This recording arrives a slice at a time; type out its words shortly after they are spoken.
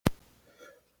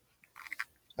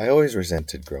I always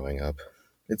resented growing up.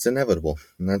 It's inevitable,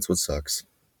 and that's what sucks.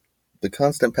 The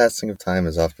constant passing of time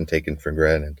is often taken for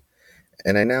granted,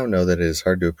 and I now know that it is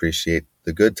hard to appreciate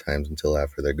the good times until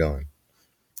after they're gone.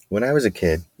 When I was a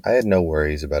kid, I had no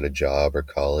worries about a job or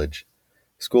college.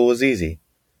 School was easy.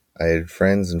 I had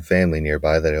friends and family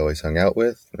nearby that I always hung out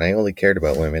with, and I only cared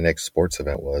about when my next sports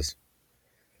event was.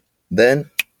 Then,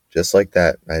 just like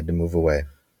that, I had to move away.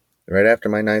 Right after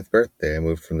my ninth birthday, I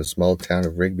moved from the small town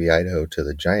of Rigby, Idaho to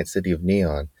the giant city of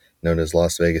Neon, known as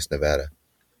Las Vegas, Nevada.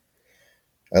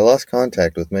 I lost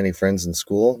contact with many friends in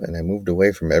school, and I moved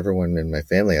away from everyone in my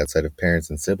family outside of parents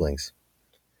and siblings.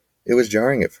 It was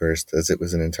jarring at first, as it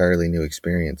was an entirely new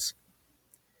experience.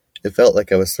 It felt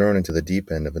like I was thrown into the deep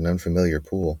end of an unfamiliar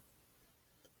pool.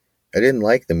 I didn't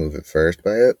like the move at first,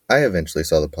 but I eventually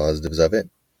saw the positives of it.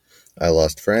 I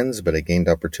lost friends, but I gained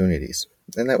opportunities,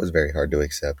 and that was very hard to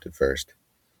accept at first.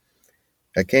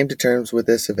 I came to terms with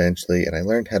this eventually, and I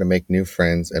learned how to make new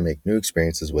friends and make new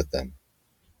experiences with them.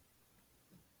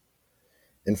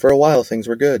 And for a while, things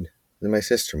were good. Then my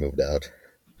sister moved out.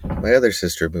 My other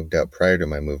sister moved out prior to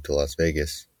my move to Las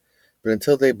Vegas, but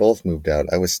until they both moved out,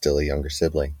 I was still a younger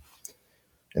sibling.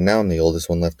 And now I'm the oldest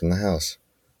one left in the house.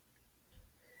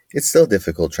 It's still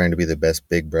difficult trying to be the best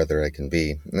big brother I can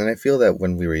be, and I feel that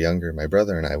when we were younger, my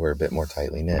brother and I were a bit more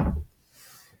tightly knit.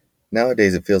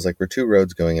 Nowadays, it feels like we're two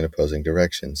roads going in opposing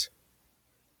directions.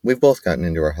 We've both gotten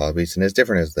into our hobbies, and as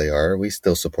different as they are, we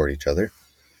still support each other.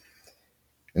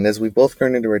 And as we've both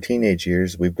grown into our teenage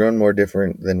years, we've grown more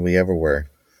different than we ever were.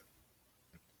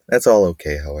 That's all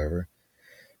okay, however,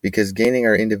 because gaining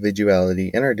our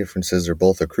individuality and our differences are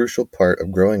both a crucial part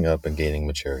of growing up and gaining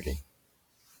maturity.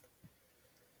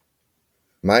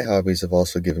 My hobbies have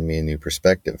also given me a new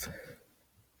perspective.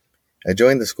 I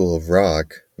joined the School of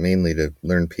Rock, mainly to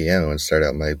learn piano and start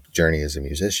out my journey as a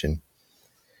musician.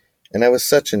 And I was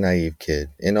such a naive kid,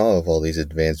 in awe of all these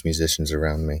advanced musicians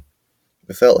around me.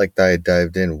 It felt like I had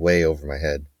dived in way over my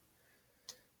head,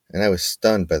 and I was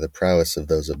stunned by the prowess of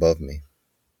those above me.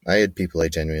 I had people I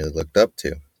genuinely looked up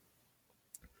to.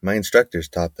 My instructors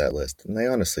topped that list, and they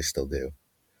honestly still do.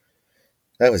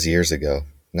 That was years ago.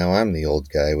 Now I'm the old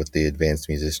guy with the advanced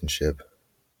musicianship.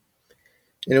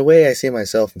 In a way, I see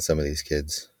myself in some of these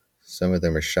kids. Some of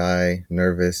them are shy,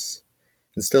 nervous,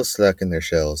 and still stuck in their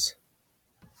shells.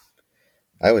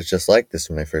 I was just like this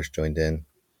when I first joined in,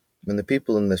 and the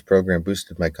people in this program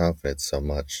boosted my confidence so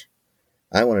much.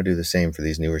 I want to do the same for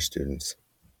these newer students.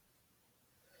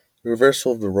 The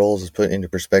reversal of the roles has put into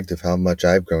perspective how much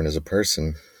I've grown as a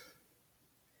person,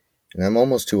 and I'm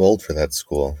almost too old for that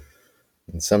school,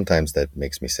 and sometimes that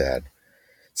makes me sad,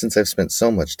 since I've spent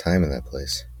so much time in that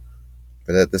place.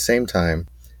 But at the same time,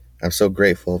 I'm so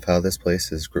grateful of how this place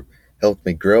has helped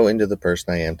me grow into the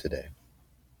person I am today.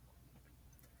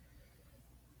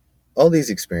 All these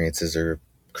experiences are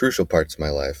crucial parts of my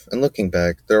life, and looking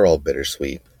back, they're all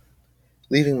bittersweet.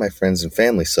 Leaving my friends and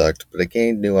family sucked, but I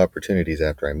gained new opportunities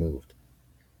after I moved.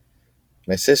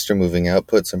 My sister moving out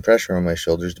put some pressure on my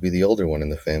shoulders to be the older one in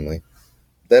the family.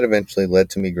 That eventually led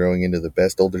to me growing into the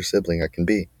best older sibling I can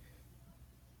be.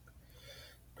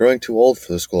 Growing too old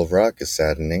for the School of Rock is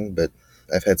saddening, but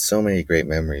I've had so many great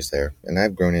memories there, and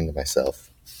I've grown into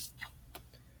myself.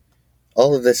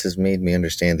 All of this has made me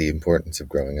understand the importance of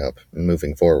growing up and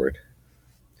moving forward.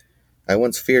 I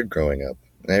once feared growing up,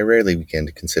 and I rarely began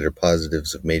to consider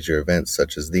positives of major events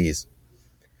such as these.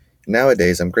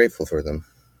 Nowadays, I'm grateful for them.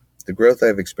 The growth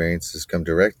I've experienced has come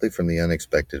directly from the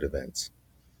unexpected events.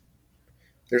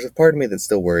 There's a part of me that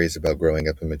still worries about growing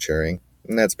up and maturing,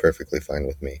 and that's perfectly fine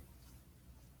with me.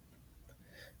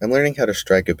 I'm learning how to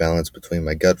strike a balance between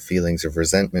my gut feelings of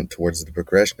resentment towards the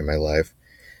progression in my life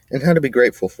and how to be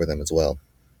grateful for them as well.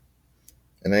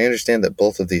 And I understand that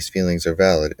both of these feelings are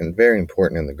valid and very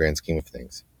important in the grand scheme of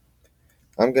things.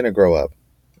 I'm going to grow up,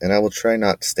 and I will try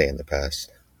not to stay in the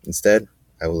past. Instead,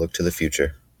 I will look to the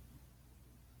future.